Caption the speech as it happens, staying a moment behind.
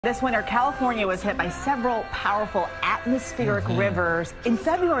This winter, California was hit by several powerful atmospheric rivers. In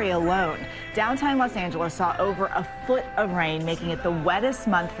February alone, downtown Los Angeles saw over a foot of rain, making it the wettest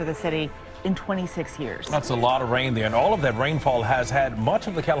month for the city in 26 years. That's a lot of rain there, and all of that rainfall has had much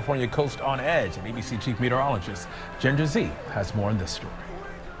of the California coast on edge. And ABC Chief Meteorologist Ginger Zee has more on this story.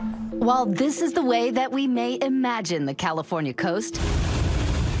 While this is the way that we may imagine the California coast,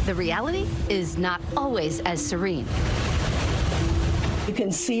 the reality is not always as serene. You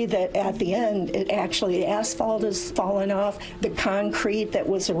can see that at the end, the asphalt has fallen off, the concrete that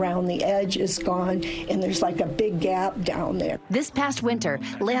was around the edge is gone, and there's like a big gap down there. This past winter,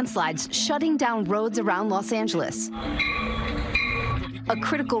 landslides shutting down roads around Los Angeles. A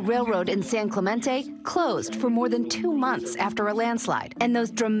critical railroad in San Clemente closed for more than 2 months after a landslide. And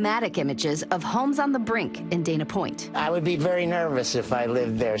those dramatic images of homes on the brink in Dana Point. I would be very nervous if I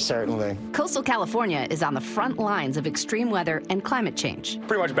lived there, certainly. Coastal California is on the front lines of extreme weather and climate change.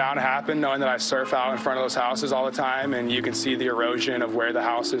 Pretty much bound to happen, knowing that I surf out in front of those houses all the time, and you can see the erosion of where the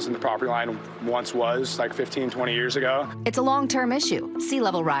houses and the property line once was, like 15, 20 years ago. It's a long-term issue. Sea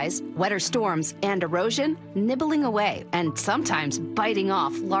level rise, wetter storms, and erosion nibbling away, and sometimes biting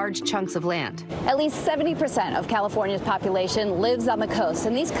off large chunks of land. At least 70% of California's population lives on the coast,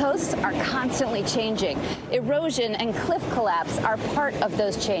 and these coasts are constantly changing. Erosion and cliff collapse are part of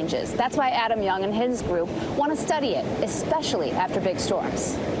those changes. That's why Adam Young and his group want to study it, especially after big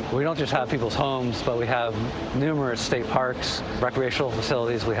storms. We don't just have people's homes, but we have numerous state parks, recreational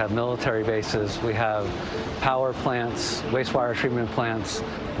facilities, we have military bases, we have power plants, wastewater treatment plants,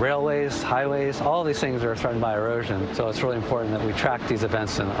 railways, highways, all of these things are threatened by erosion. So it's really important that we track these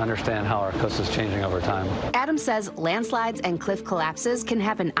events and understand how our coast is changing over time. Adam says landslides and cliff collapses can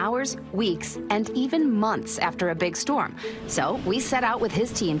happen hours, weeks, and even months after a big storm. So we set out with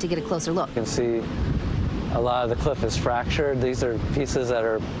his team to get a closer look. You can see a lot of the cliff is fractured. These are pieces that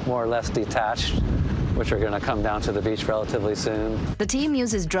are more or less detached, which are going to come down to the beach relatively soon. The team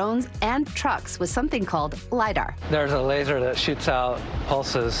uses drones and trucks with something called LiDAR. There's a laser that shoots out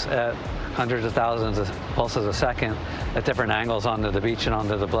pulses at hundreds of thousands of pulses a second at different angles onto the beach and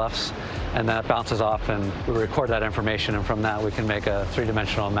onto the bluffs, and that bounces off, and we record that information, and from that we can make a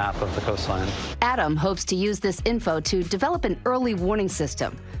three-dimensional map of the coastline. Adam hopes to use this info to develop an early warning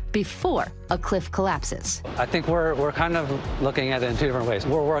system before a cliff collapses. I think we're kind of looking at it in two different ways.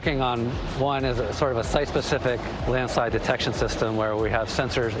 We're working on one is a sort of a site-specific landslide detection system where we have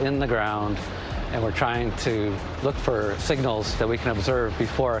sensors in the ground, and we're trying to look for signals that we can observe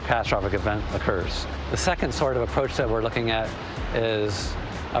before a catastrophic event occurs. The second sort of approach that we're looking at is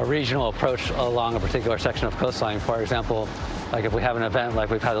a regional approach along a particular section of coastline. For example, like if we have an event like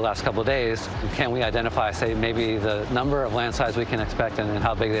we've had the last couple of days, can we identify, say, maybe the number of landslides we can expect and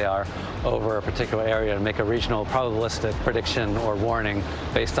how big they are over a particular area, and make a regional probabilistic prediction or warning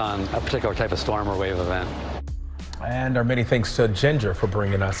based on a particular type of storm or wave event. And our many thanks to Ginger for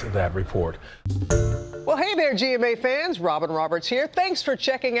bringing us that report. Well, hey there, GMA fans. Robin Roberts here. Thanks for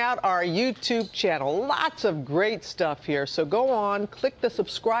checking out our YouTube channel. Lots of great stuff here. So go on, click the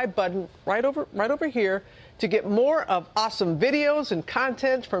subscribe button right over here to get more of awesome videos and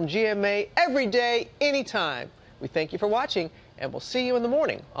content from GMA every day, anytime. We thank you for watching, and we'll see you in the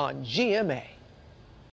morning on GMA.